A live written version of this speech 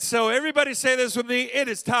So everybody say this with me, it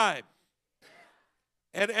is time.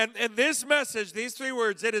 And this message, these 3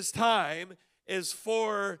 words, it is time, is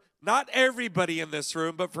for not everybody in this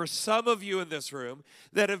room, but for some of you in this room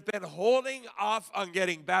that have been holding off on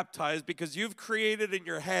getting baptized because you've created in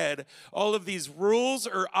your head all of these rules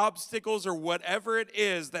or obstacles or whatever it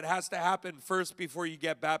is that has to happen first before you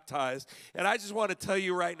get baptized. And I just want to tell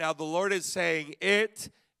you right now, the Lord is saying, it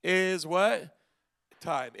is what?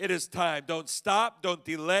 Time. It is time. Don't stop. Don't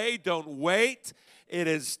delay. Don't wait. It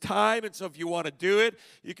is time. And so if you want to do it,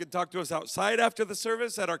 you can talk to us outside after the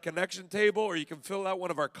service at our connection table, or you can fill out one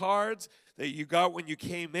of our cards that you got when you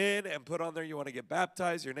came in and put on there you want to get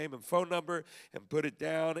baptized, your name and phone number, and put it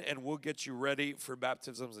down, and we'll get you ready for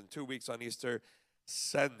baptisms in 2 weeks on Easter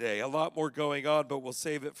Sunday. A lot more going on, but we'll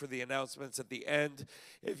save it for the announcements at the end.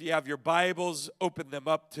 If you have your Bibles, open them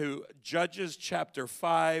up to Judges chapter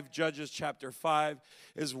 5. Judges chapter 5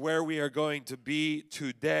 is where we are going to be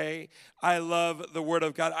today. I love the Word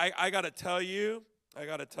of God. I got to tell you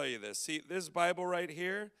this. See, this Bible right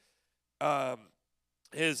here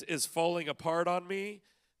is falling apart on me.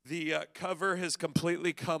 The cover has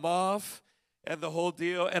completely come off. And the whole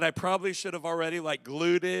deal, and I probably should have already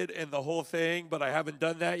glued it and the whole thing, but I haven't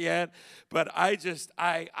done that yet. But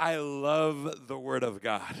I love the Word of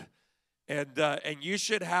God. And you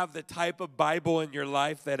should have the type of Bible in your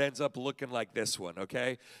life that ends up looking like this one,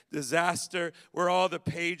 okay? Disaster, where all the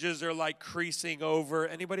pages are creasing over.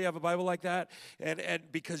 Anybody have a Bible like that? And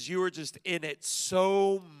because you were just in it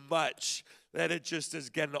so much that it just is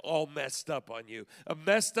getting all messed up on you. A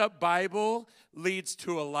messed up Bible leads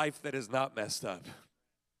to a life that is not messed up.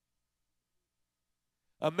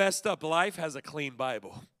 A messed up life has a clean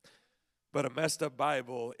Bible, but a messed up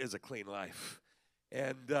Bible is a clean life.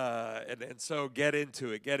 And so get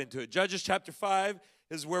into it. Judges chapter 5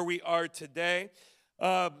 is where we are today.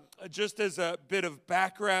 Just as a bit of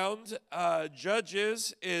background,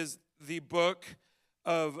 Judges is the book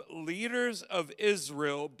of leaders of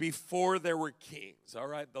Israel before there were kings, all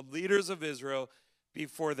right? The leaders of Israel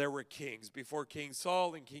before there were kings. Before King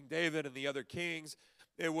Saul and King David and the other kings,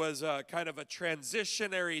 it was kind of a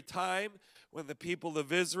transitionary time when the people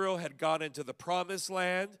of Israel had gone into the promised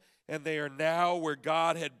land, and they are now where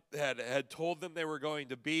God had told them they were going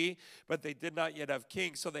to be, but they did not yet have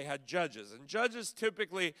kings, so they had judges. And judges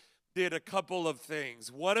typically did a couple of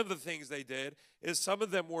things. One of the things they did is some of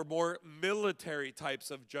them were more military types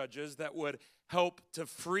of judges that would help to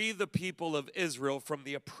free the people of Israel from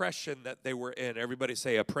the oppression that they were in. Everybody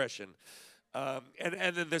say oppression. And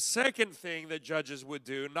then the second thing that judges would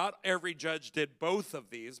do, not every judge did both of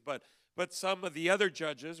these, but some of the other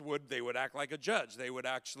judges would act like a judge. They would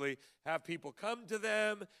actually have people come to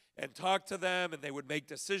them and talk to them, and they would make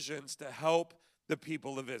decisions to help the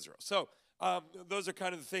people of Israel. So those are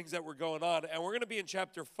kind of the things that were going on. And we're going to be in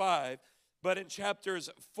chapter 5. But in chapters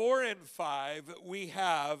 4 and 5, we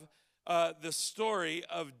have the story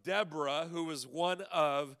of Deborah, who was one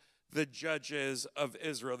of the judges of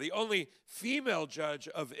Israel, the only female judge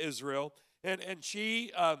of Israel. And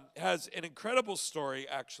she has an incredible story,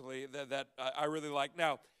 actually, that I really like.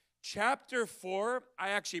 Now, chapter 4, I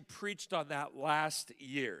actually preached on that last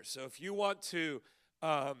year. So if you want to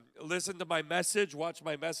listen to my message, watch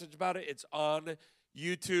my message about it, it's on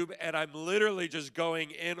YouTube, and I'm literally just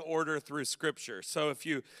going in order through Scripture. So if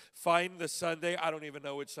you find the Sunday, I don't even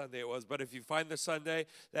know which Sunday it was, but if you find the Sunday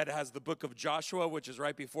that has the book of Joshua, which is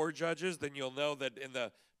right before Judges, then you'll know that in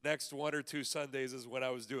the next 1 or 2 Sundays is when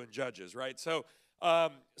I was doing Judges, right? So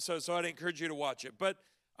I'd encourage you to watch it. But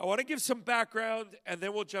I want to give some background, and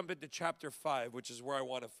then we'll jump into chapter 5, which is where I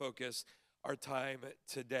want to focus our time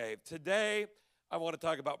today. Today, I want to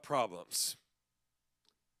talk about problems.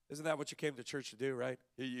 Isn't that what you came to church to do, right?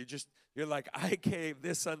 You're like, I came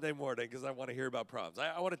this Sunday morning because I want to hear about problems.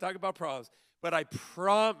 I want to talk about problems, but I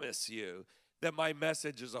promise you that my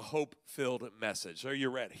message is a hope-filled message. Are you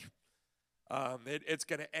ready? It's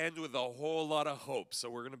going to end with a whole lot of hope, so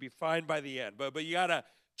we're going to be fine by the end. But you got to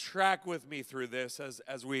track with me through this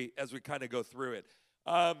as we kind of go through it.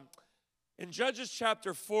 In Judges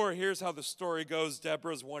chapter 4, here's how the story goes.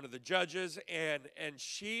 Deborah's one of the judges, and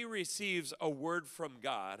she receives a word from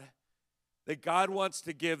God that God wants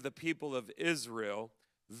to give the people of Israel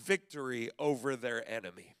victory over their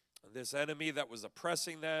enemy. This enemy that was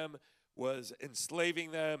oppressing them, was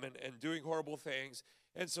enslaving them, and doing horrible things.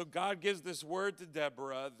 And so God gives this word to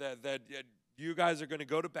Deborah that you guys are going to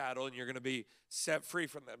go to battle, and you're going to be set free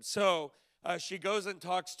from them. So she goes and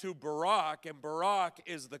talks to Barak, and Barak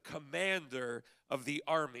is the commander of the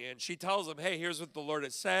army. And she tells him, hey, here's what the Lord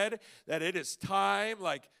has said, that it is time,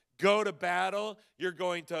 go to battle. You're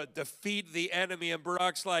going to defeat the enemy. And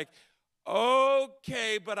Barak's like,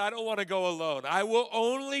 Okay, but I don't want to go alone. I will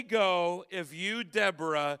only go if you,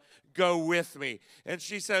 Deborah, go with me. And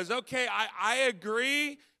she says, okay, I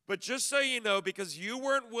agree, but just so you know, because you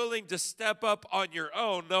weren't willing to step up on your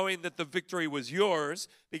own, knowing that the victory was yours,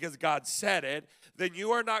 because God said it, then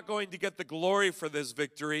you are not going to get the glory for this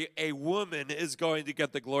victory. A woman is going to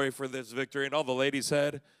get the glory for this victory. And all the ladies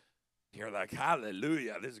said, you're like,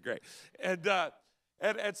 hallelujah, this is great.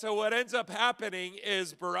 And so what ends up happening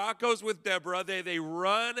is Barak goes with Deborah. They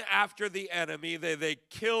run after the enemy. They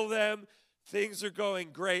kill them. Things are going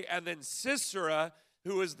great. And then Sisera,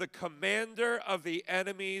 who is the commander of the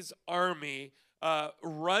enemy's army,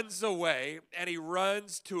 runs away, and he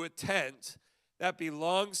runs to a tent that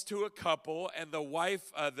belongs to a couple, and the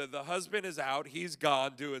wife, the husband is out. He's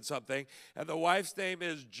gone doing something, and the wife's name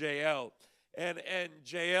is Jael. And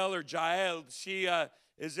Jael or Jael, she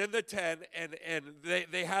is in the tent, and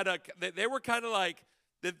they were kind of like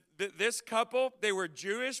this couple. They were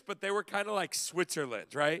Jewish, but they were kind of like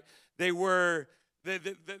Switzerland, right? They were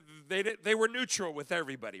neutral with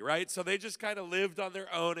everybody, right? So they just kind of lived on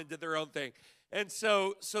their own and did their own thing. And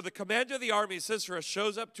so the commander of the army, Sisera,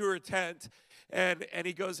 shows up to her tent, and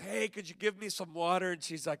he goes, hey, could you give me some water? And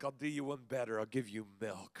she's like, I'll do you one better. I'll give you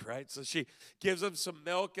milk, right? So she gives him some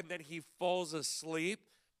milk, and then he falls asleep.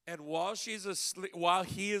 And while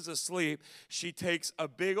he is asleep, she takes a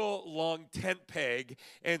big old long tent peg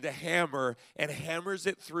and a hammer and hammers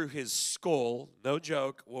it through his skull. No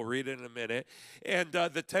joke. We'll read it in a minute. And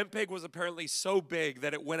the tent peg was apparently so big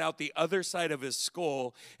that it went out the other side of his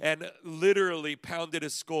skull and literally pounded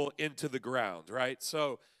his skull into the ground, right?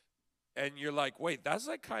 So, and you're like, wait, that's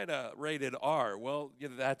like kind of rated R. Well,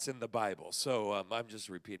 that's in the Bible. So I'm just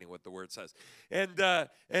repeating what the word says. And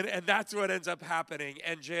that's what ends up happening.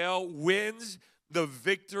 And Jael wins the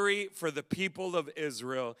victory for the people of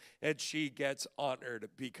Israel, and she gets honored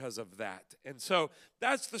because of that. And so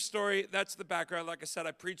that's the story. That's the background. Like I said,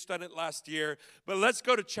 I preached on it last year. But let's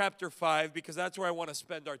go to chapter 5, because that's where I want to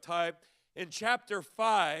spend our time. In chapter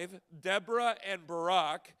 5, Deborah and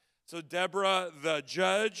Barak, so Deborah, the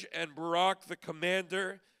judge, and Barak, the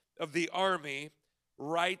commander of the army,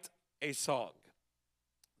 write a song.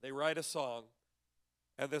 They write a song,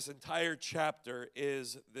 and this entire chapter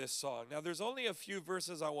is this song. Now, there's only a few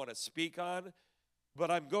verses I want to speak on, but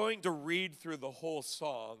I'm going to read through the whole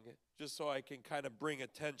song just so I can kind of bring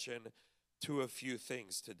attention to a few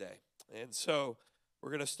things today. And so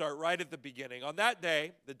we're going to start right at the beginning. On that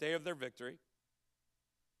day, the day of their victory,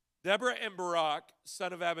 Deborah and Barak,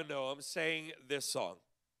 son of Abinoam, sang this song.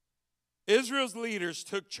 Israel's leaders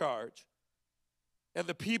took charge, and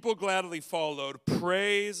the people gladly followed.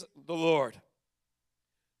 Praise the Lord.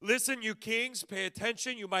 Listen, you kings, pay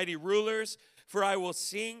attention, you mighty rulers, for I will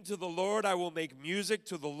sing to the Lord. I will make music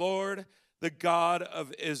to the Lord, the God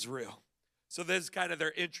of Israel. So this is kind of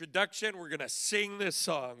their introduction. We're going to sing this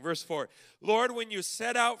song. Verse 4. Lord, when you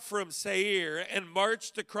set out from Seir and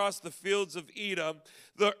marched across the fields of Edom,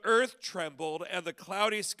 the earth trembled and the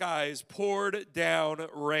cloudy skies poured down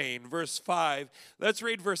rain. Verse 5. Let's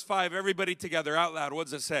read verse 5, everybody together out loud. What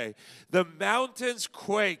does it say? The mountains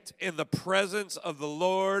quaked in the presence of the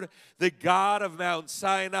Lord, the God of Mount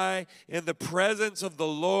Sinai, in the presence of the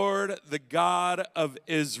Lord, the God of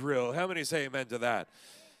Israel. How many say amen to that?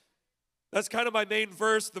 That's kind of my main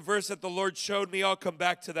verse, the verse that the Lord showed me. I'll come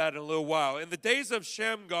back to that in a little while. In the days of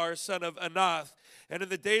Shamgar, son of Anath, and in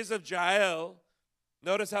the days of Jael,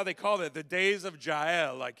 notice how they call it, the days of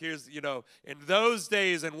Jael. Like here's, in those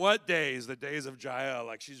days, and what days? The days of Jael.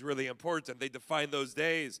 Like she's really important. They define those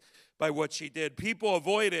days by what she did. People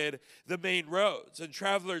avoided the main roads, and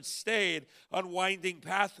travelers stayed on winding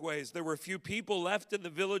pathways. There were few people left in the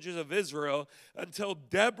villages of Israel until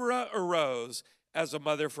Deborah arose as a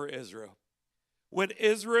mother for Israel. When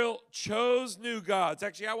Israel chose new gods,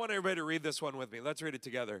 actually, I want everybody to read this one with me. Let's read it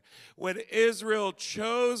together. When Israel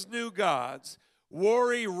chose new gods,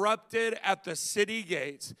 war erupted at the city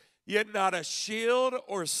gates, yet not a shield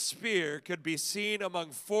or spear could be seen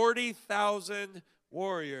among 40,000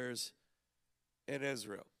 warriors in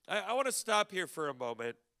Israel. I want to stop here for a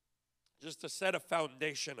moment just to set a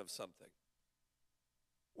foundation of something.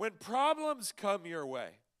 When problems come your way,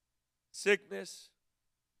 sickness,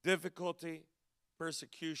 difficulty,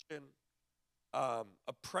 persecution,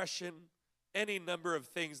 oppression, any number of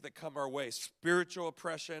things that come our way, spiritual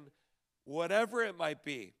oppression, whatever it might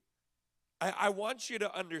be, I want you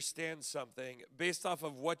to understand something based off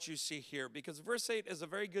of what you see here, because verse 8 is a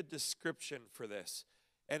very good description for this,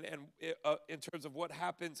 and in terms of what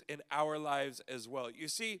happens in our lives as well. You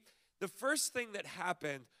see, the first thing that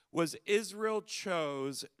happened was Israel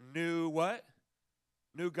chose new what?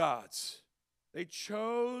 New gods. They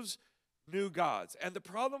chose new gods. And the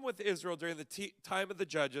problem with Israel during the time of the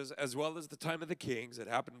judges, as well as the time of the kings, it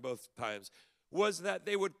happened both times, was that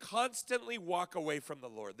they would constantly walk away from the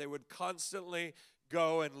Lord. They would constantly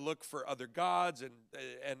go and look for other gods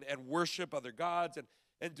and worship other gods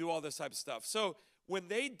and do all this type of stuff. So when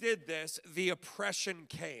they did this, the oppression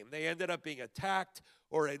came. They ended up being attacked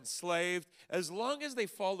or enslaved. As long as they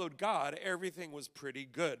followed God, everything was pretty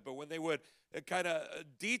good. But when they would kind of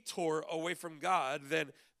detour away from God,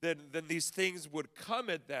 then these things would come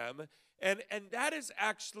at them. And that is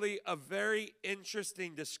actually a very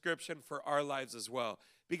interesting description for our lives as well.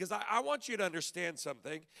 Because I want you to understand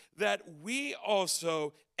something, that we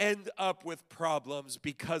also end up with problems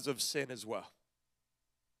because of sin as well.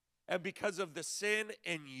 And because of the sin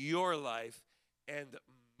in your life and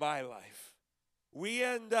my life. We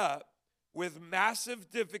end up with massive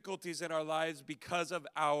difficulties in our lives because of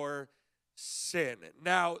our sin.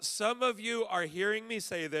 Now, some of you are hearing me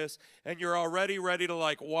say this, and you're already ready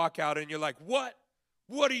to walk out, and you're like, what?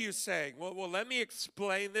 What are you saying? Well, let me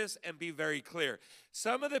explain this and be very clear.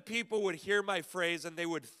 Some of the people would hear my phrase, and they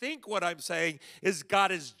would think what I'm saying is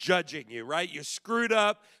God is judging you, right? You screwed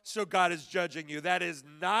up, so God is judging you. That is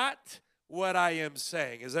not what I am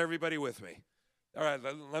saying. Is everybody with me? All right,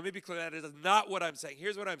 let me be clear. That is not what I'm saying.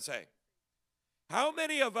 Here's what I'm saying. How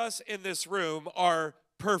many of us in this room are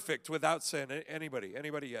perfect without sin? Anybody?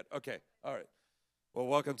 Anybody yet? Okay, all right. Well,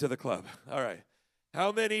 welcome to the club. All right.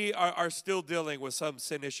 How many are still dealing with some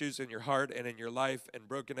sin issues in your heart and in your life and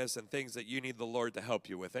brokenness and things that you need the Lord to help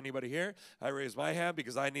you with? Anybody here? I raise my hand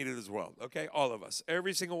because I need it as well. Okay, all of us.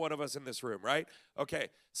 Every single one of us in this room, right? Okay,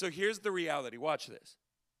 so here's the reality. Watch this.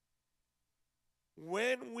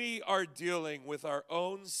 When we are dealing with our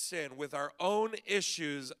own sin, with our own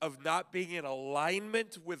issues of not being in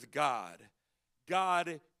alignment with God,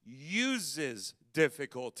 God uses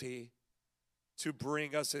difficulty to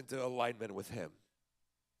bring us into alignment with Him.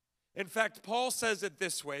 In fact, Paul says it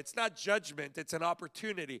this way. It's not judgment, it's an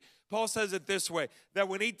opportunity. Paul says it this way, that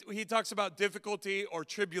when he talks about difficulty or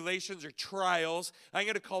tribulations or trials, I'm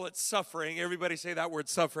going to call it suffering. Everybody say that word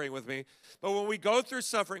suffering with me. But when we go through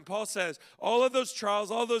suffering, Paul says, all of those trials,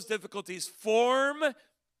 all those difficulties form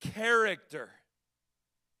character.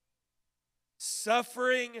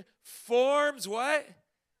 Suffering forms what?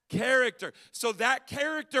 Character. So that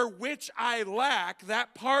character which I lack,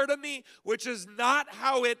 that part of me which is not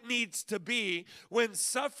how it needs to be, when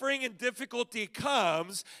suffering and difficulty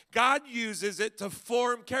comes, God uses it to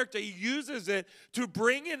form character. He uses it to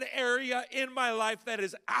bring an area in my life that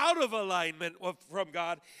is out of alignment from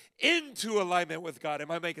God into alignment with God.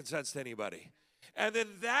 Am I making sense to anybody? And then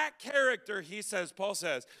that character, Paul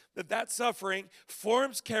says, that suffering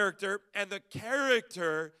forms character, and the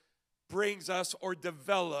character brings us or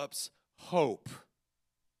develops hope.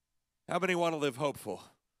 How many want to live hopeful?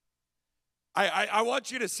 I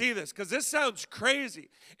want you to see this because this sounds crazy.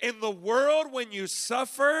 In the world, when you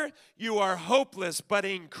suffer, you are hopeless. But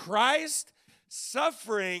in Christ,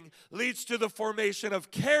 suffering leads to the formation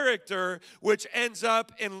of character, which ends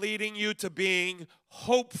up in leading you to being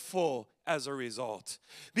hopeful as a result.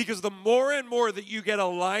 Because the more and more that you get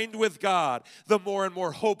aligned with God, the more and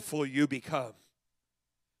more hopeful you become.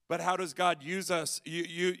 But how does God use us?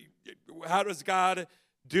 How does God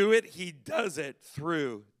do it? He does it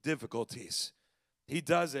through difficulties. He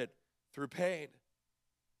does it through pain.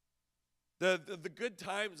 The good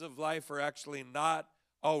times of life are actually not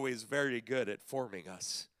always very good at forming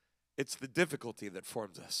us. It's the difficulty that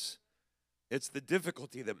forms us. It's the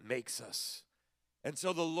difficulty that makes us. And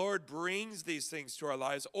so the Lord brings these things to our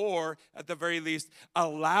lives, or at the very least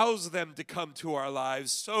allows them to come to our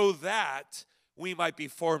lives so that we might be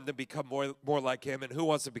formed and become more like Him. And who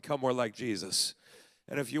wants to become more like Jesus?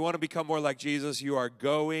 And if you want to become more like Jesus, you are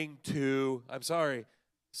going to,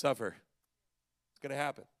 suffer. It's going to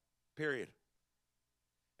happen, period.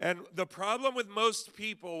 And the problem with most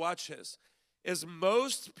people, watch this, is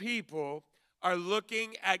most people are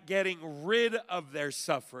looking at getting rid of their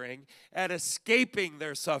suffering, at escaping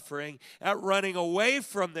their suffering, at running away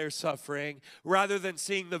from their suffering, rather than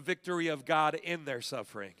seeing the victory of God in their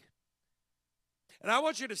suffering. And I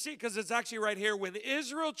want you to see, because it's actually right here, when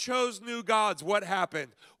Israel chose new gods, what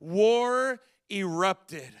happened? War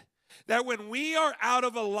erupted. That when we are out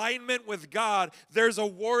of alignment with God, there's a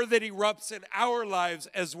war that erupts in our lives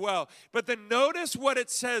as well. But then notice what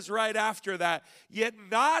it says right after that. Yet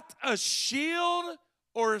not a shield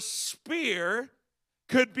or a spear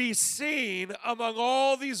could be seen among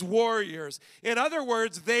all these warriors. In other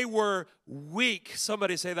words, they were weak.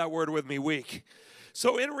 Somebody say that word with me, weak.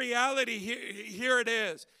 So in reality, here it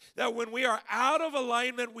is, that when we are out of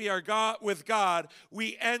alignment with God,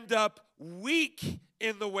 we end up weak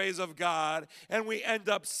in the ways of God, and we end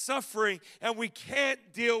up suffering, and we can't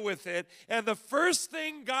deal with it. And the first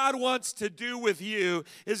thing God wants to do with you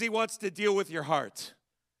is He wants to deal with your heart.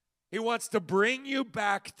 He wants to bring you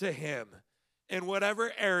back to Him in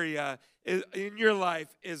whatever area in your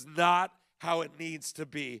life is not how it needs to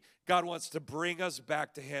be. God wants to bring us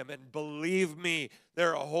back to Him. And believe me,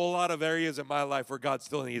 there are a whole lot of areas in my life where God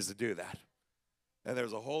still needs to do that. And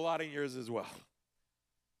there's a whole lot in yours as well.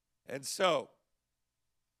 And so,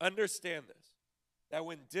 understand this, that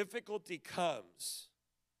when difficulty comes,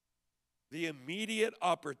 the immediate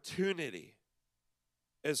opportunity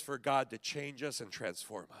is for God to change us and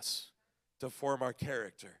transform us, to form our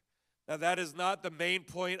character. Now, that is not the main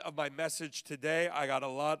point of my message today. I got a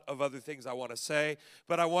lot of other things I want to say,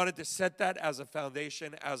 but I wanted to set that as a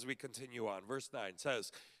foundation as we continue on. Verse 9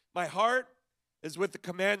 says, "My heart is with the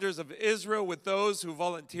commanders of Israel, with those who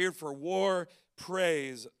volunteered for war.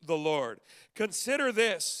 Praise the Lord. Consider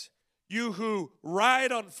this, you who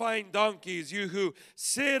ride on fine donkeys, you who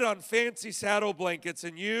sit on fancy saddle blankets,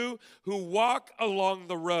 and you who walk along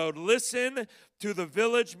the road. Listen to the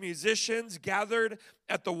village musicians gathered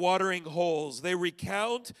at the watering holes. They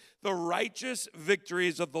recount the righteous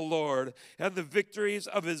victories of the Lord and the victories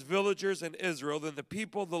of His villagers in Israel. Then the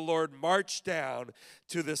people of the Lord marched down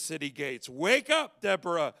to the city gates. Wake up,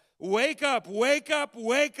 Deborah. Wake up, wake up,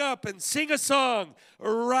 wake up, and sing a song.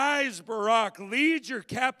 Arise, Barak, lead your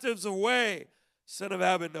captives away, son of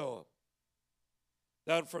Abinoam.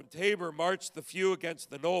 Down from Tabor marched the few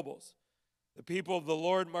against the nobles. The people of the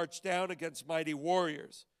Lord marched down against mighty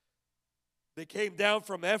warriors. They came down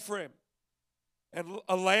from Ephraim, and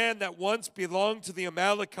a land that once belonged to the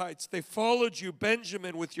Amalekites. They followed you,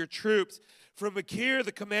 Benjamin, with your troops. From Machir,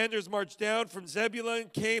 the commanders marched down. From Zebulun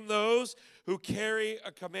came those who carry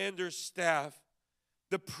a commander's staff.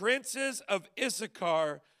 The princes of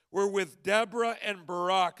Issachar were with Deborah and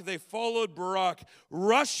Barak. They followed Barak,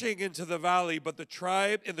 rushing into the valley. But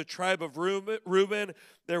in the tribe of Reuben,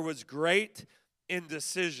 there was great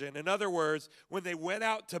indecision. In other words, when they went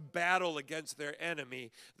out to battle against their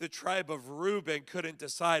enemy, the tribe of Reuben couldn't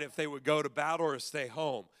decide if they would go to battle or stay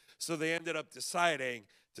home. So they ended up deciding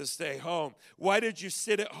to stay home. Why did you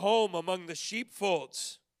sit at home among the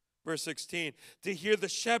sheepfolds? Verse 16, to hear the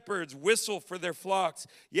shepherds whistle for their flocks.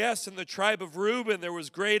 Yes, in the tribe of Reuben there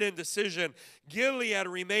was great indecision. Gilead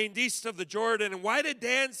remained east of the Jordan. And why did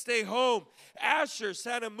Dan stay home? Asher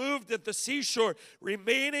sat unmoved at the seashore,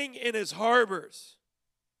 remaining in his harbors.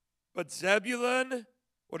 But Zebulun,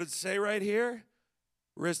 what does it say right here?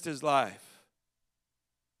 Risked his life.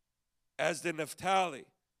 As did Naphtali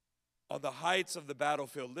on the heights of the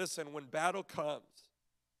battlefield. Listen, when battle comes,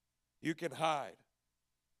 you can hide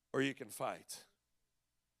or you can fight.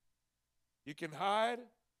 You can hide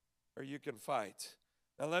or you can fight.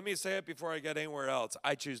 Now let me say it before I get anywhere else.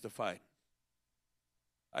 I choose to fight.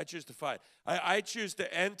 I choose to fight. I choose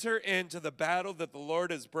to enter into the battle that the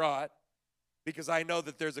Lord has brought because I know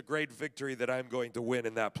that there's a great victory that I'm going to win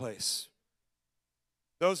in that place.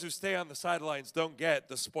 Those who stay on the sidelines don't get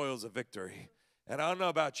the spoils of victory. And I don't know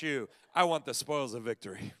about you, I want the spoils of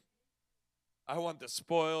victory. I want the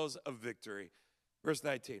spoils of victory. Verse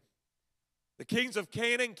 19. The kings of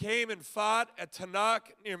Canaan came and fought at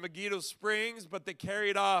Tanakh near Megiddo Springs, but they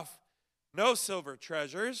carried off no silver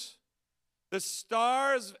treasures. The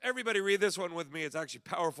stars, everybody read this one with me. It's actually a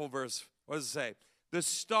powerful verse. What does it say? The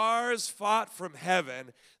stars fought from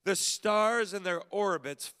heaven. The stars in their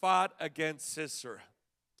orbits fought against Sisera.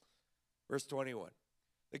 Verse 21.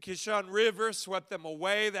 The Kishon River swept them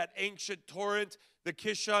away, that ancient torrent. The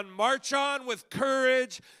Kishon, march on with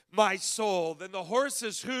courage, my soul. Then the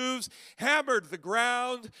horses' hooves hammered the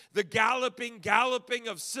ground, the galloping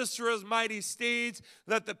of Sisera's mighty steeds.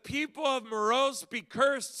 Let the people of Meroz be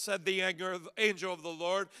cursed, said the angel of the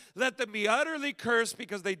Lord. Let them be utterly cursed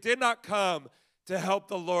because they did not come to help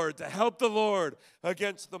the Lord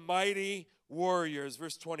against the mighty warriors.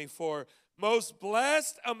 Verse 24. Most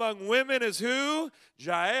blessed among women is who?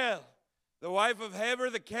 Jael, the wife of Heber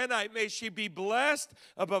the Kenite. May she be blessed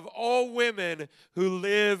above all women who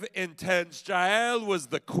live in tents. Jael was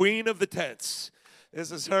the queen of the tents.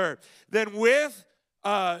 This is her. Then with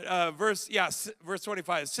verse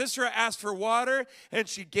 25. Sisera asked for water, and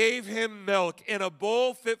she gave him milk. In a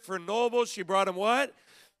bowl fit for nobles, she brought him what?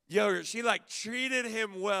 Yogurt. She treated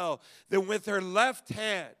him well. Then with her left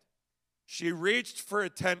hand, she reached for a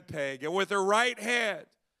tent peg, and with her right hand,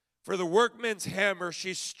 for the workman's hammer,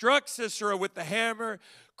 she struck Sisera with the hammer,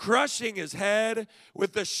 crushing his head.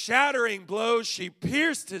 With the shattering blow, she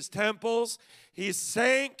pierced his temples. He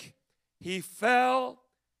sank, he fell,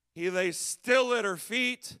 he lay still at her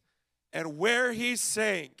feet, and where he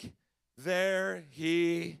sank, There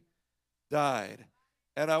he died.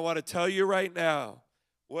 And I want to tell you right now,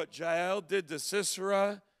 what Jael did to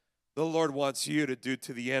Sisera, the Lord wants you to do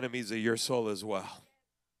to the enemies of your soul as well.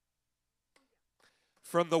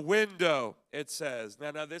 From the window, it says.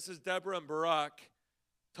 Now this is Deborah and Barak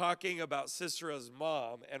talking about Sisera's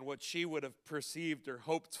mom and what she would have perceived or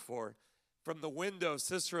hoped for. From the window,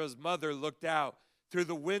 Sisera's mother looked out. Through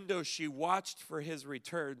the window, she watched for his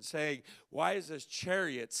return, saying, why is this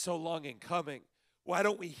chariot so long in coming? Why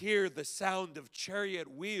don't we hear the sound of chariot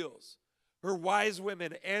wheels? Her wise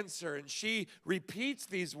women answer, and she repeats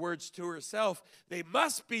these words to herself. They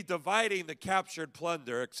must be dividing the captured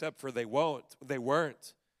plunder, except for they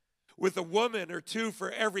weren't. With a woman or two for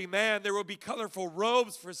every man, there will be colorful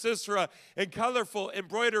robes for Sisera and colorful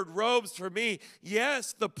embroidered robes for me.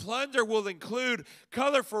 Yes, the plunder will include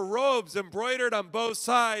colorful robes embroidered on both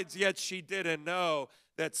sides, yet she didn't know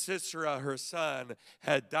that Sisera, her son,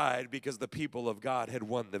 had died because the people of God had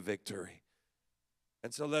won the victory.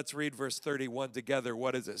 And so let's read verse 31 together.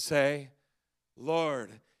 What does it say? Lord,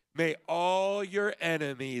 may all your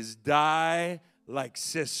enemies die like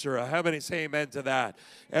Sisera. How many say amen to that?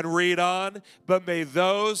 And read on. But may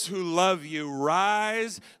those who love you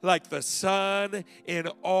rise like the sun in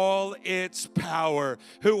all its power.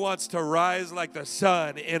 Who wants to rise like the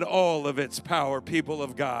sun in all of its power, people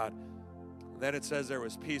of God? And then it says there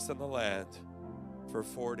was peace in the land for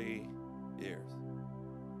 40 years.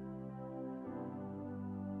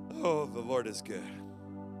 Oh, the Lord is good.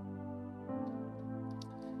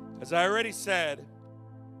 As I already said,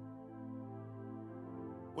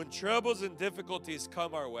 when troubles and difficulties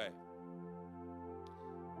come our way,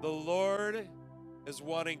 the Lord is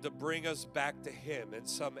wanting to bring us back to Him in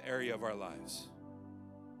some area of our lives.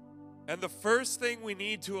 And the first thing we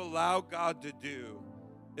need to allow God to do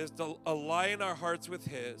is to align our hearts with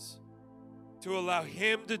His, to allow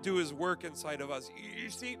Him to do His work inside of us. You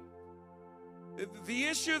see, the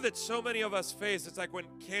issue that so many of us face, it's like when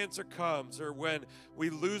cancer comes, or when we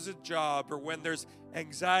lose a job, or when there's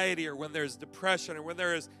anxiety, or when there's depression, or when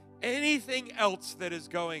there is anything else that is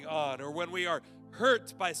going on, or when we are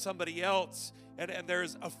hurt by somebody else, and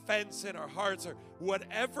there's offense in our hearts, or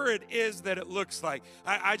whatever it is that it looks like.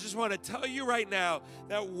 I just want to tell you right now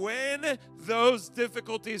that when those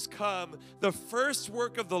difficulties come, the first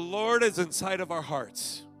work of the Lord is inside of our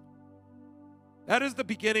hearts. That is the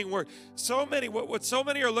beginning work. What so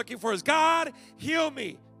many are looking for is, God, heal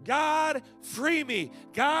me. God, free me.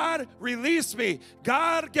 God, release me.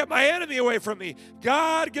 God, get my enemy away from me.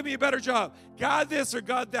 God, give me a better job. God this or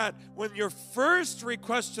God that. When your first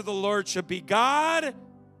request to the Lord should be, God,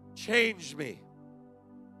 change me.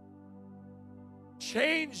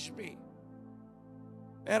 Change me.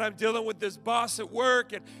 And I'm dealing with this boss at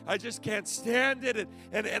work, and I just can't stand it,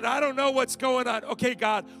 and I don't know what's going on. Okay,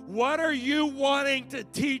 God, what are you wanting to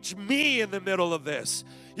teach me in the middle of this?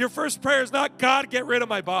 Your first prayer is not, God, get rid of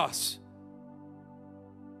my boss.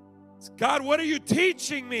 It's, God, what are you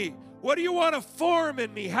teaching me? What do you want to form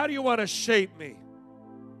in me? How do you want to shape me?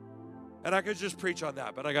 And I could just preach on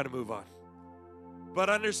that, but I got to move on.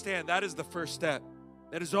 But understand, that is the first step.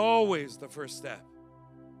 That is always the first step.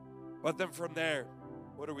 But then from there,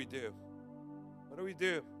 what do we do? What do we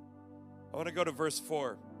do? I want to go to verse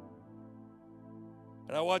 4.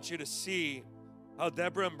 And I want you to see how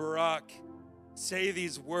Deborah and Barak say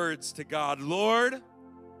these words to God. Lord,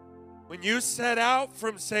 when you set out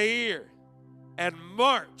from Seir and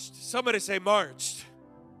marched, somebody say marched,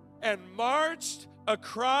 and marched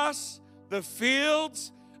across the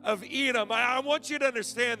fields of Edom. I want you to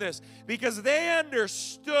understand this, because they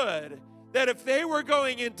understood that if they were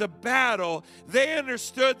going into battle, they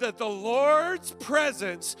understood that the Lord's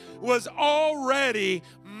presence was already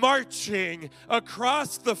marching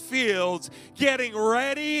across the fields, getting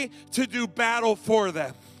ready to do battle for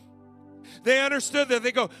them. They understood that.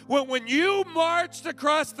 They go, when you marched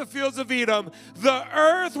across the fields of Edom, the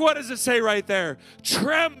earth, what does it say right there?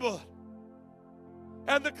 Trembled.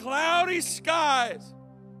 And the cloudy skies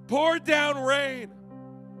poured down rain.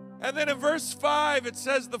 And then in verse 5, it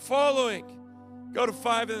says the following. Go to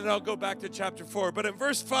 5 and then I'll go back to chapter 4. But in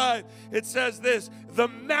verse 5, it says this. The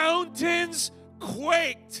mountains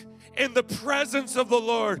quaked in the presence of the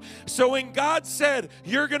Lord. So when God said,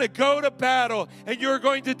 you're going to go to battle and you're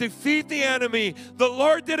going to defeat the enemy, the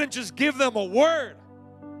Lord didn't just give them a word.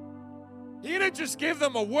 He didn't just give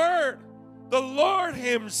them a word. The Lord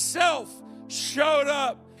Himself showed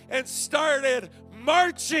up and started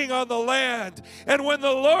marching on the land. And when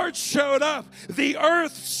the Lord showed up, the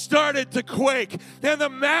earth started to quake and the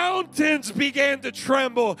mountains began to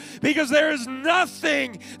tremble, because there is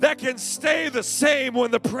nothing that can stay the same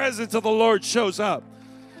when the presence of the Lord shows up.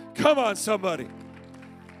 Come on, somebody.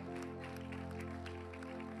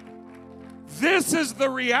 This is the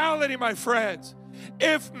reality, my friends.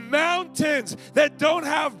 If mountains that don't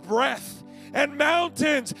have breath and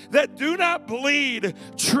mountains that do not bleed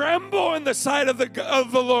tremble in the sight of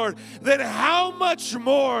the Lord, then how much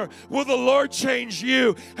more will the Lord change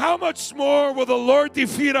you? How much more will the Lord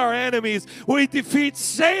defeat our enemies? Will He defeat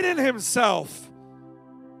Satan himself?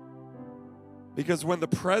 Because when the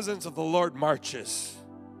presence of the Lord marches,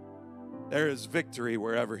 there is victory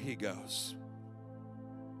wherever He goes.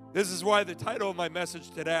 This is why the title of my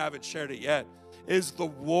message today, I haven't shared it yet, is The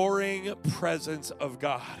Warring Presence of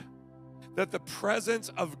God. That the presence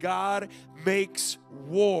of God makes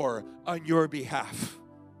war on your behalf.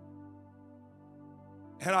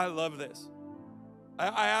 And I love this.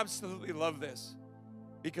 I absolutely love this.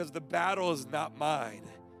 Because the battle is not mine,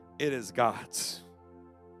 it is God's.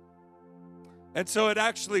 And so it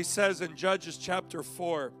actually says in Judges chapter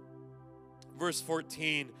 4, verse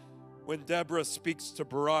 14, when Deborah speaks to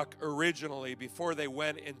Barak originally before they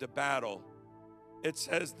went into battle, it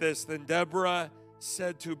says this, then Deborah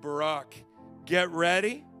said to Barak, get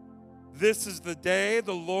ready. This is the day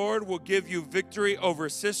the Lord will give you victory over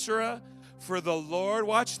Sisera. For the Lord,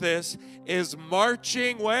 watch this, is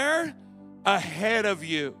marching where? Ahead of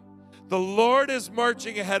you. The Lord is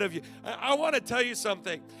marching ahead of you. I want to tell you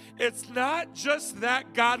something. It's not just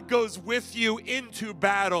that God goes with you into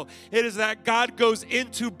battle. It is that God goes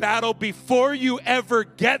into battle before you ever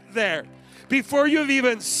get there. Before you've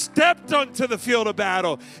even stepped onto the field of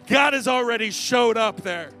battle, God has already showed up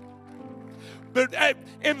there. But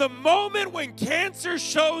in the moment when cancer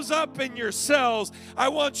shows up in your cells, I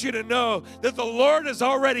want you to know that the Lord has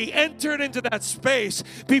already entered into that space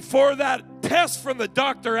before that test from the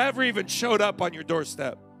doctor ever even showed up on your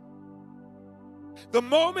doorstep. The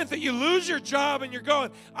moment that you lose your job and you're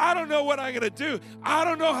going, I don't know what I'm going to do. I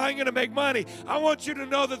don't know how I'm going to make money. I want you to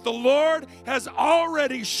know that the Lord has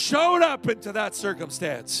already showed up into that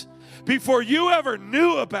circumstance. Before you ever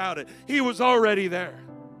knew about it, He was already there.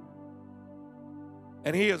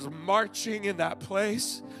 And He is marching in that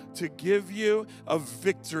place to give you a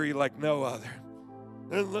victory like no other.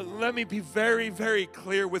 And let me be very, very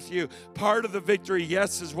clear with you. Part of the victory,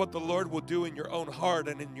 yes, is what the Lord will do in your own heart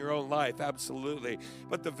and in your own life, absolutely.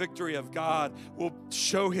 But the victory of God will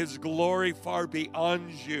show His glory far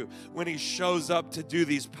beyond you when He shows up to do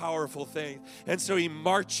these powerful things. And so He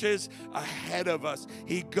marches ahead of us.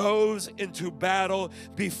 He goes into battle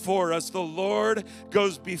before us. The Lord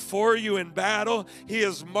goes before you in battle. He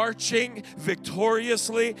is marching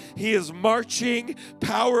victoriously. He is marching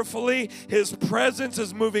powerfully. His presence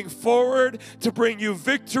is moving forward to bring you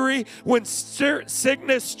victory. When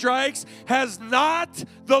sickness strikes, has not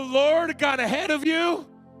the Lord gone ahead of you?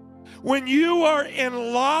 When you are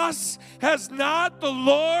in loss, has not the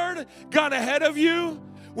Lord gone ahead of you?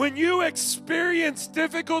 When you experience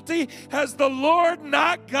difficulty, has the Lord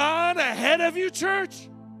not gone ahead of you, church?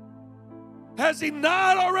 Has He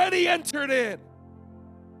not already entered in?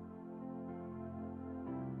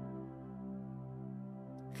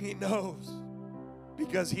 He knows.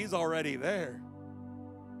 Because He's already there.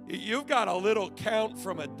 You've got a little count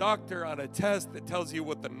from a doctor on a test that tells you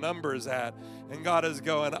what the number is at. And God is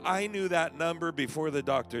going, I knew that number before the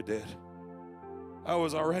doctor did. I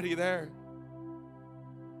was already there.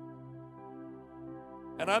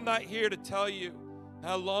 And I'm not here to tell you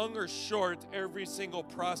how long or short every single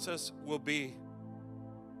process will be.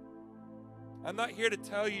 I'm not here to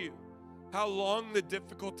tell you how long the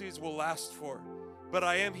difficulties will last for. But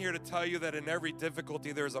I am here to tell you that in every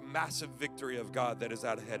difficulty, there's a massive victory of God that is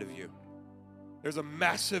out ahead of you. There's a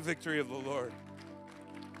massive victory of the Lord.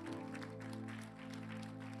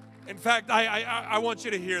 In fact, I want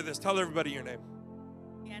you to hear this. Tell everybody your name.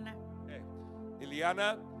 Ileana. Okay.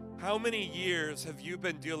 Ileana, how many years have you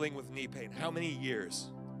been dealing with knee pain? How many years?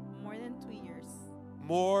 More than 2 years.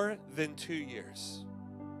 More than 2 years.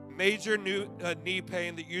 Major knee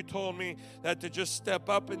pain that you told me that to just step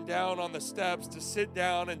up and down on the steps, to sit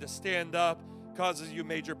down and to stand up causes you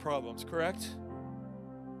major problems, correct?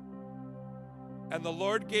 And the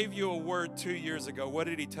Lord gave you a word 2 years ago. What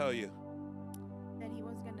did He tell you? That He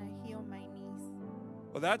was going to heal my knees.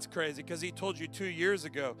 Well, that's crazy because He told you 2 years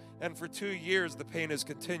ago, and for 2 years the pain has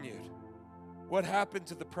continued. What happened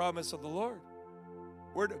to the promise of the Lord?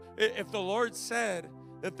 If the Lord said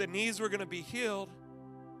that the knees were going to be healed,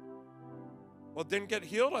 well, it didn't get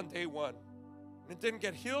healed on day 1, and it didn't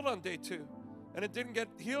get healed on day 2, and it didn't get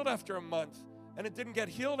healed after a month, and it didn't get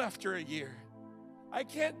healed after a year. I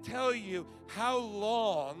can't tell you how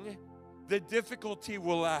long the difficulty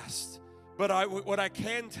will last, but what I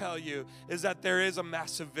can tell you is that there is a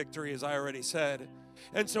massive victory, as I already said.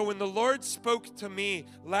 And so when the Lord spoke to me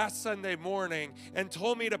last Sunday morning and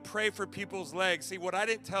told me to pray for people's legs, see, what I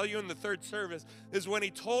didn't tell you in the third service is when he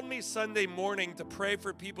told me Sunday morning to pray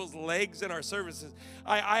for people's legs in our services,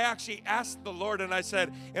 I actually asked the Lord and I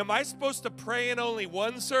said, am I supposed to pray in only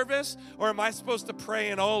one service or am I supposed to pray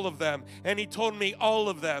in all of them? And he told me all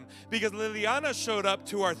of them, because Liliana showed up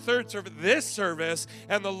to our third service, this service,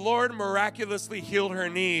 and the Lord miraculously healed her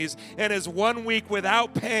knees and is 1 week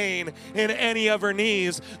without pain in any of her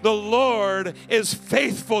knees. The Lord is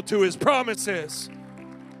faithful to his promises.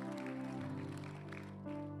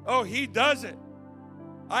 Oh, he does it.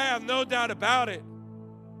 I have no doubt about it.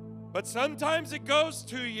 But sometimes it goes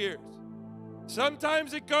 2 years.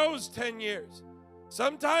 Sometimes it goes 10 years.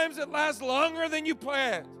 Sometimes it lasts longer than you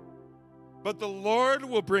planned. But the Lord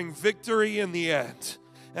will bring victory in the end.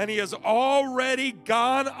 And he has already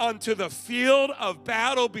gone onto the field of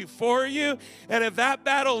battle before you. And if that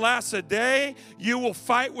battle lasts a day, you will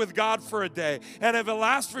fight with God for a day. And if it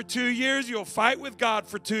lasts for 2 years, you'll fight with God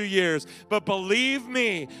for 2 years. But believe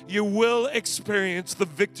me, you will experience the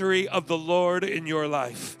victory of the Lord in your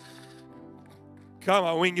life. Come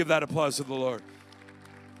on, we can give that applause to the Lord.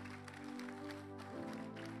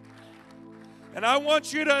 And I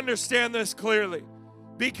want you to understand this clearly,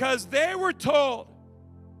 because they were told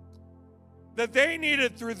that they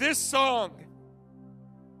needed, through this song,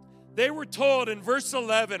 they were told in verse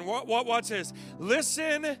 11, watch this.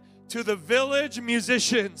 Listen to the village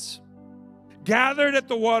musicians gathered at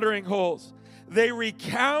the watering holes. They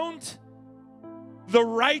recount the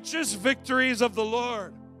righteous victories of the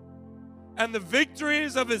Lord and the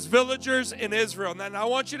victories of his villagers in Israel. Now I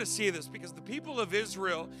want you to see this, because the people of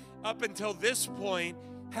Israel, up until this point,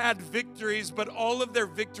 had victories, but all of their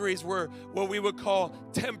victories were what we would call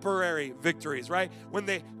temporary victories, right? When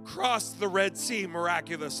they crossed the Red Sea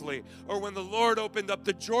miraculously, or when the Lord opened up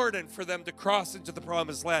the Jordan for them to cross into the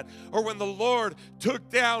promised land, or when the Lord took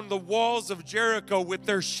down the walls of Jericho with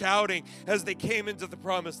their shouting as they came into the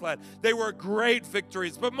promised land. They were great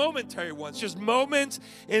victories, but momentary ones, just moments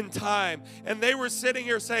in time. And they were sitting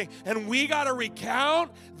here saying, and we got to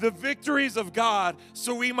recount the victories of God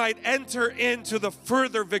so we might enter into the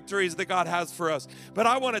further victories that God has for us. But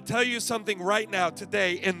I want to tell you something right now,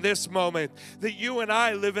 today, in this moment, that you and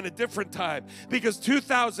I live in a different time, because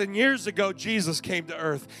 2,000 years ago, Jesus came to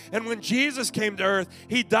earth. And when Jesus came to earth,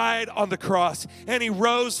 he died on the cross and he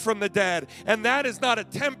rose from the dead. And that is not a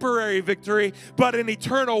temporary victory, but an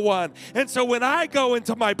eternal one. And so when I go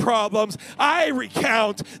into my problems, I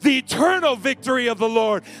recount the eternal victory of the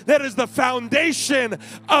Lord. That is the foundation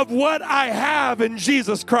of what I have in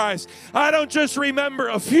Jesus Christ. I don't just remember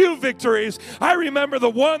a few victories. I remember the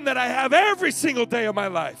one that I have every single day of my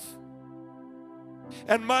life.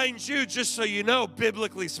 And mind you, just so you know,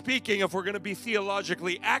 biblically speaking, if we're going to be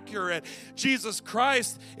theologically accurate, Jesus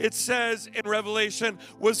Christ, it says in Revelation,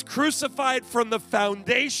 was crucified from the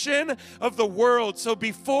foundation of the world. So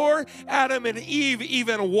before Adam and Eve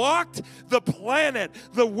even walked the planet,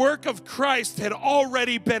 the work of Christ had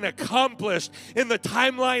already been accomplished in the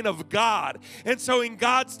timeline of God. And so in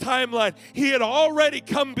God's timeline, he had already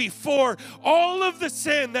come before all of the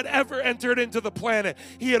sin that ever entered into the planet.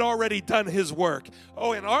 He had already done his work.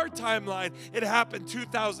 Oh, in our timeline, it happened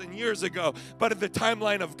 2,000 years ago. But in the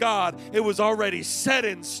timeline of God, it was already set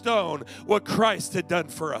in stone what Christ had done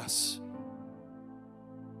for us.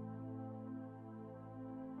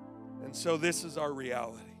 And so this is our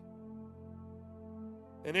reality.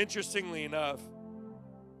 And interestingly enough,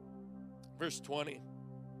 verse 20.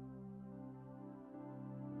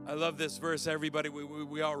 I love this verse, everybody.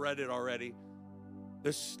 We all read it already.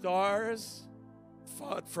 The stars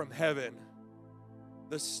fought from heaven.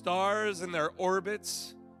 The stars in their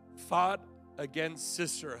orbits fought against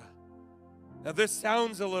Sisera. Now this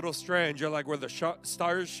sounds a little strange. You're like, were the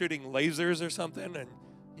stars shooting lasers or something and,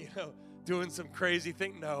 doing some crazy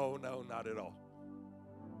thing? No, not at all.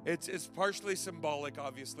 It's partially symbolic,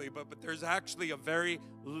 obviously, but there's actually a very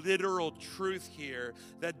literal truth here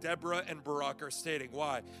that Deborah and Barak are stating.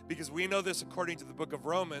 Why? Because we know this according to the book of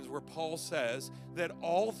Romans, where Paul says that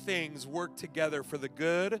all things work together for the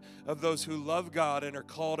good of those who love God and are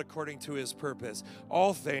called according to his purpose.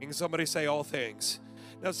 All things. Somebody say all things.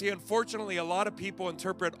 Now, see, unfortunately, a lot of people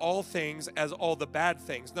interpret all things as all the bad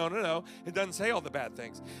things. No. It doesn't say all the bad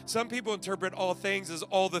things. Some people interpret all things as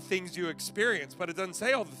all the things you experience, but it doesn't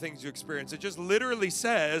say all the things you experience. It just literally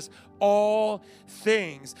says all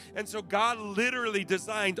things. And so God literally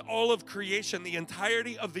designed all of creation, the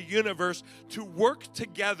entirety of the universe, to work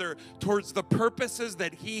together towards the purposes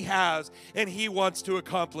that he has and he wants to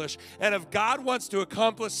accomplish. And if God wants to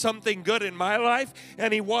accomplish something good in my life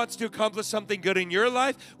and he wants to accomplish something good in your life,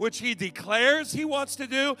 life, which he declares he wants to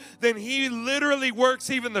do, then he literally works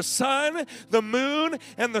even the sun, the moon,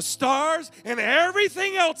 and the stars, and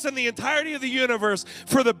everything else in the entirety of the universe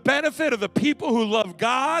for the benefit of the people who love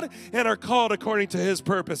God and are called according to his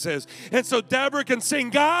purposes. And so Deborah can sing,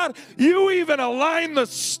 God, you even align the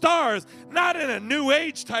stars, not in a new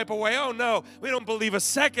age type of way. Oh no, we don't believe a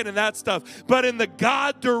second in that stuff, but in the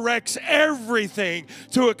God directs everything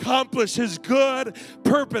to accomplish his good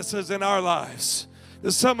purposes in our lives.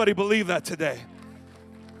 Does somebody believe that today?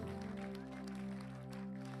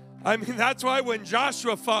 I mean, that's why when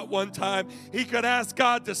Joshua fought one time, he could ask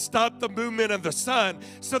God to stop the movement of the sun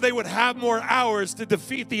so they would have more hours to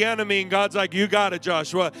defeat the enemy. And God's like, you got it,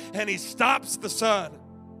 Joshua. And he stops the sun.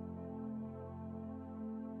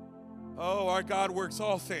 Oh, our God works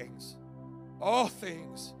all things,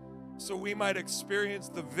 so we might experience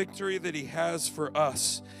the victory that he has for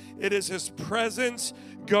us. It is his presence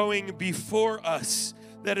going before us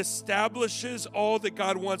that establishes all that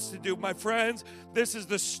God wants to do. My friends, this is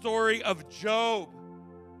the story of Job.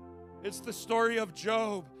 It's the story of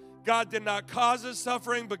Job. God did not cause his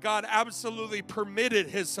suffering, but God absolutely permitted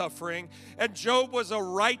his suffering. And Job was a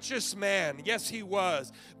righteous man. Yes, he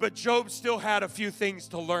was. But Job still had a few things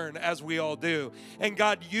to learn, as we all do. And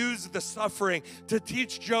God used the suffering to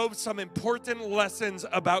teach Job some important lessons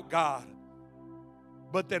about God.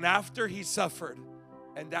 But then after he suffered,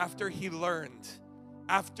 and after he learned,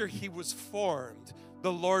 after he was formed,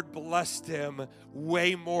 the Lord blessed him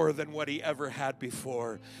way more than what he ever had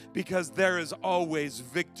before, because there is always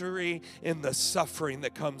victory in the suffering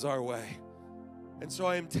that comes our way. And so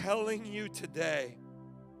I am telling you today,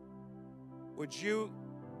 would you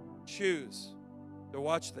choose to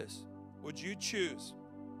watch this? Would you choose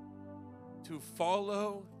to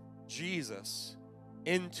follow Jesus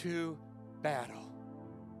into battle?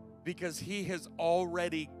 Because he has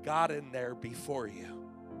already gotten there before you.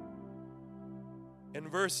 In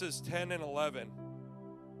verses 10 and 11,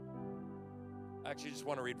 I actually just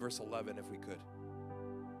want to read verse 11 if we could.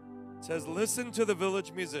 It says, listen to the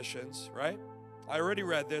village musicians, right? I already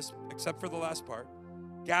read this, except for the last part.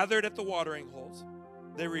 Gathered at the watering holes,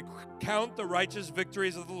 they recount the righteous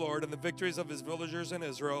victories of the Lord and the victories of his villagers in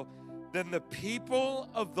Israel. Then the people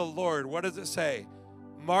of the Lord, what does it say?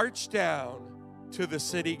 Marched down to the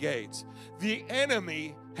city gates. The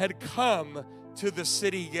enemy had come to the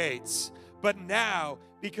city gates. But now,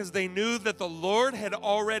 because they knew that the Lord had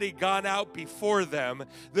already gone out before them,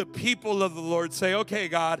 the people of the Lord say, okay,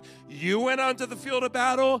 God, you went onto the field of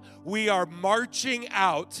battle. We are marching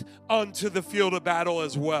out onto the field of battle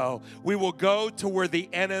as well. We will go to where the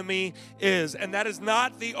enemy is. And that is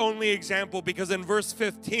not the only example, because in verse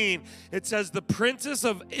 15, it says the princes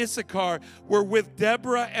of Issachar were with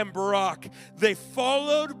Deborah and Barak. They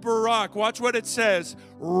followed Barak. Watch what it says.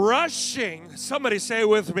 Rushing, somebody say it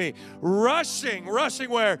with me, rushing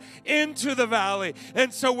where? Into the valley.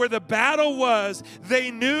 And so where the battle was,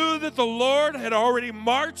 they knew that the Lord had already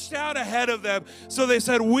marched out ahead of them. So they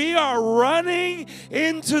said, we are running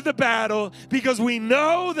into the battle because we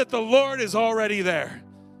know that the Lord is already there.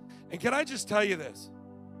 And can I just tell you this?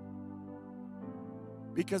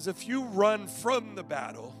 Because if you run from the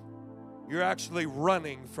battle, you're actually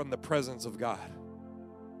running from the presence of God.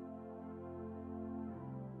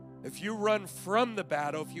 If you run from the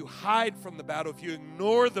battle, if you hide from the battle, if you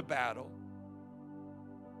ignore the battle,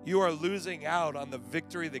 you are losing out on the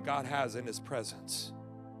victory that God has in his presence.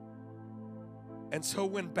 And so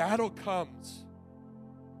when battle comes,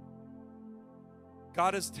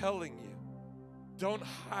 God is telling you, don't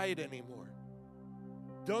hide anymore.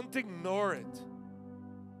 Don't ignore it.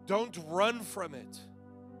 Don't run from it.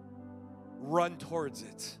 Run towards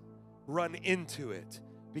it. Run into it.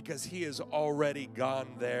 Because he has already gone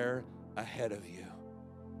there ahead of you.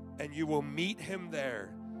 And you will meet him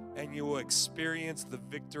there, and you will experience the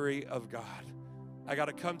victory of God. I got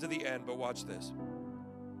to come to the end, but watch this.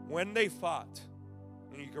 When they fought,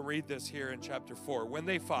 and you can read this here in chapter 4. When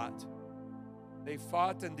they fought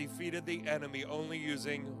and defeated the enemy only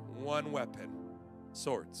using one weapon,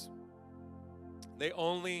 swords. They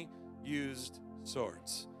only used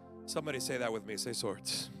swords. Somebody say that with me. Say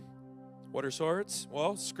swords. What are swords?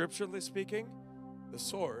 Well, scripturally speaking, the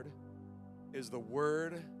sword is the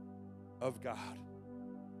word of God.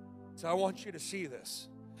 So I want you to see this.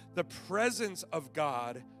 The presence of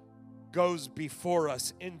God goes before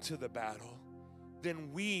us into the battle.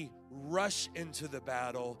 Then we rush into the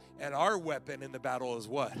battle, and our weapon in the battle is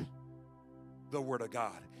what? The word of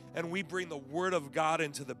God. And we bring the word of God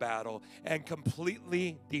into the battle and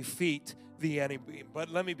completely defeat the enemy. But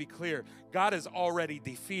let me be clear, God has already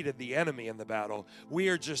defeated the enemy in the battle. We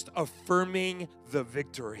are just affirming the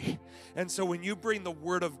victory. And so when you bring the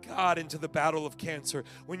word of God into the battle of cancer,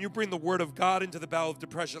 when you bring the word of God into the battle of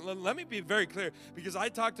depression, let me be very clear, because I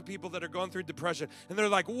talk to people that are going through depression and they're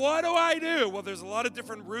like, what do I do? Well, there's a lot of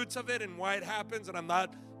different roots of it and why it happens, and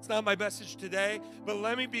it's not my message today, but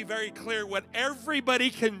let me be very clear what everybody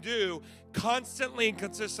can do constantly and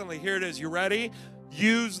consistently. Here it is. You ready?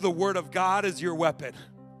 Use the word of God as your weapon.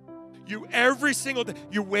 You every single day,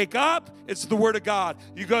 you wake up, it's the word of God.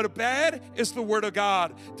 You go to bed, it's the word of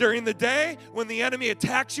God. During the day, when the enemy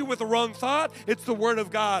attacks you with the wrong thought, it's the word of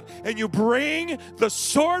God. And you bring the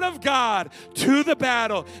sword of God to the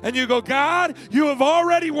battle. And you go, God, you have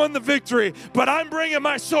already won the victory, but I'm bringing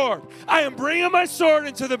my sword. I am bringing my sword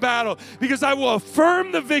into the battle because I will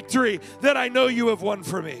affirm the victory that I know you have won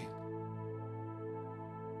for me.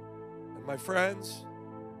 And my friends,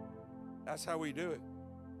 that's how we do it.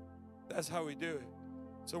 That's how we do it.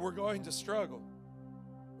 So we're going to struggle.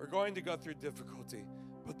 We're going to go through difficulty.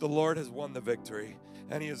 But the Lord has won the victory.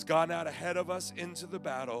 And He has gone out ahead of us into the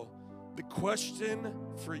battle. The question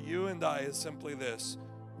for you and I is simply this: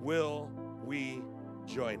 will we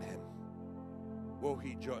join Him? Will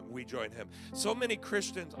we join Him? So many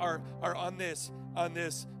Christians are on this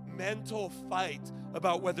mental fight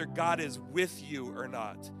about whether God is with you or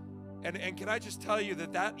not. And can I just tell you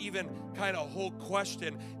that even kind of whole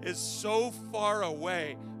question is so far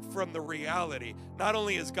away from the reality. Not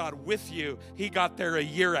only is God with you, He got there a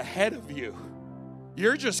year ahead of you.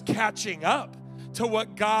 You're just catching up to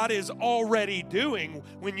what God is already doing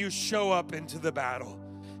when you show up into the battle.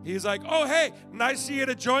 He's like, oh, hey, nice of you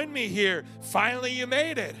to join me here. Finally, you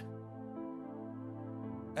made it.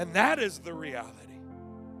 And that is the reality.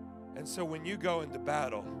 And so when you go into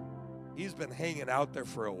battle, He's been hanging out there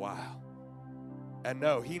for a while. And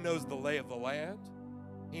no, He knows the lay of the land.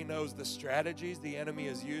 He knows the strategies the enemy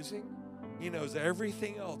is using. He knows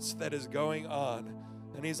everything else that is going on.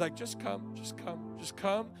 And He's like, just come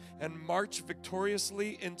and march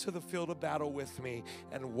victoriously into the field of battle with me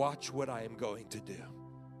and watch what I am going to do.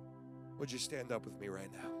 Would you stand up with me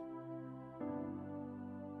right now?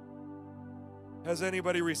 Has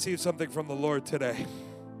anybody received something from the Lord today?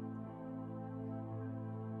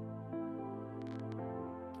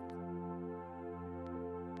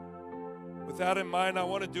 With that in mind, I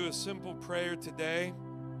want to do a simple prayer today.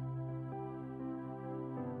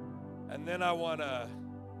 And then we're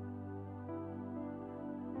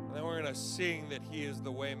going to sing that He is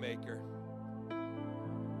the way maker.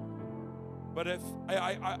 But if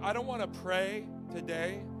I don't want to pray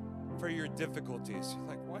today for your difficulties.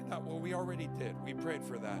 Like, why not? Well, we already did. We prayed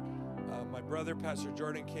for that. My brother, Pastor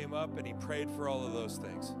Jordan, came up and he prayed for all of those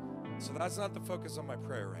things. So that's not the focus of my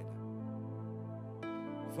prayer right now.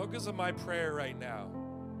 The focus of my prayer right now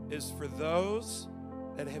is for those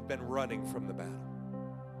that have been running from the battle.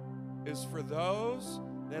 Is for those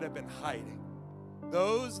that have been hiding.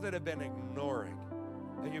 Those that have been ignoring.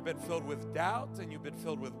 And you've been filled with doubt, and you've been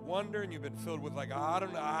filled with wonder, and you've been filled with like,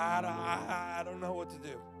 I don't know what to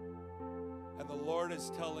do. And the Lord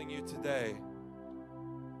is telling you today,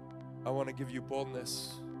 I want to give you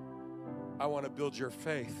boldness. I want to build your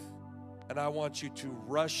faith. And I want you to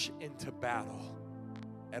rush into battle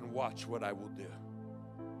and watch what I will do.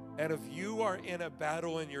 And if you are in a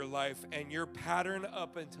battle in your life and your pattern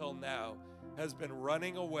up until now has been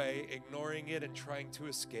running away, ignoring it, and trying to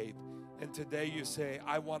escape, and today you say,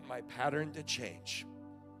 I want my pattern to change.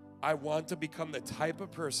 I want to become the type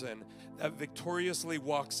of person that victoriously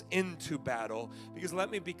walks into battle. Because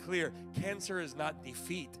let me be clear, cancer is not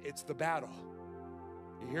defeat, it's the battle.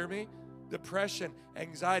 You hear me? Depression,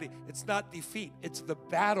 anxiety, it's not defeat, it's the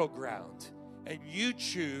battleground. And you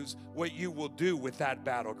choose what you will do with that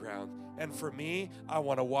battleground. And for me, I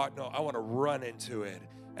want to run into it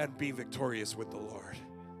and be victorious with the Lord.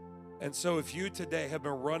 And so if you today have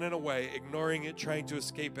been running away, ignoring it, trying to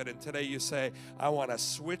escape it, and today you say, I want to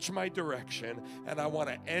switch my direction and I want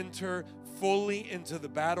to enter fully into the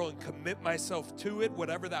battle and commit myself to it,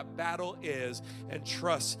 whatever that battle is, and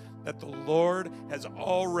trust that the Lord has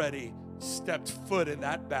already stepped foot in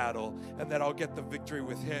that battle and that I'll get the victory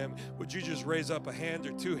with Him. Would you just raise up a hand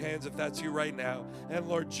or two hands if that's you right now? And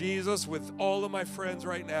Lord Jesus, with all of my friends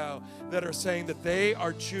right now that are saying that they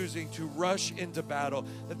are choosing to rush into battle,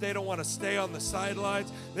 that they don't want to stay on the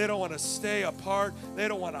sidelines, they don't want to stay apart, they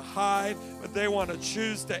don't want to hide, but they want to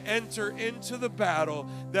choose to enter into the battle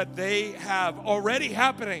that they have already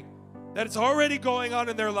happening. that it's already going on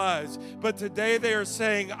in their lives. But today they are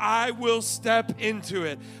saying, I will step into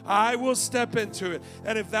it. I will step into it.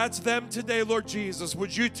 And if that's them today, Lord Jesus,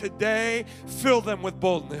 would you today fill them with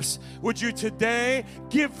boldness? Would you today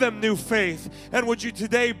give them new faith? And would you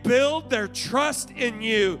today build their trust in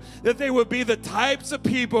you, that they would be the types of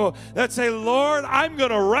people that say, Lord, I'm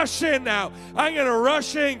going to rush in now. I'm going to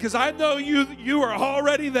rush in because I know you are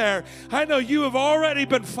already there. I know you have already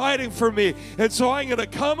been fighting for me. And so I'm going to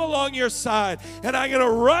come along your side and I'm going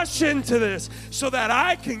to rush into this so that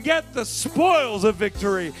I can get the spoils of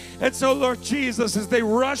victory. And so, Lord Jesus, as they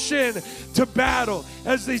rush in to battle,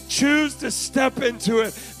 as they choose to step into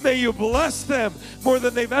it, may you bless them more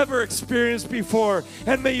than they've ever experienced before.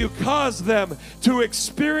 And may you cause them to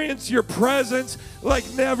experience your presence like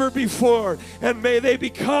never before. And may they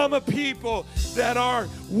become a people that are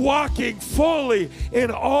walking fully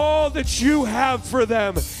in all that you have for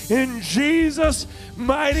them. In Jesus'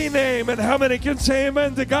 mighty name. And how many can say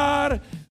amen to God?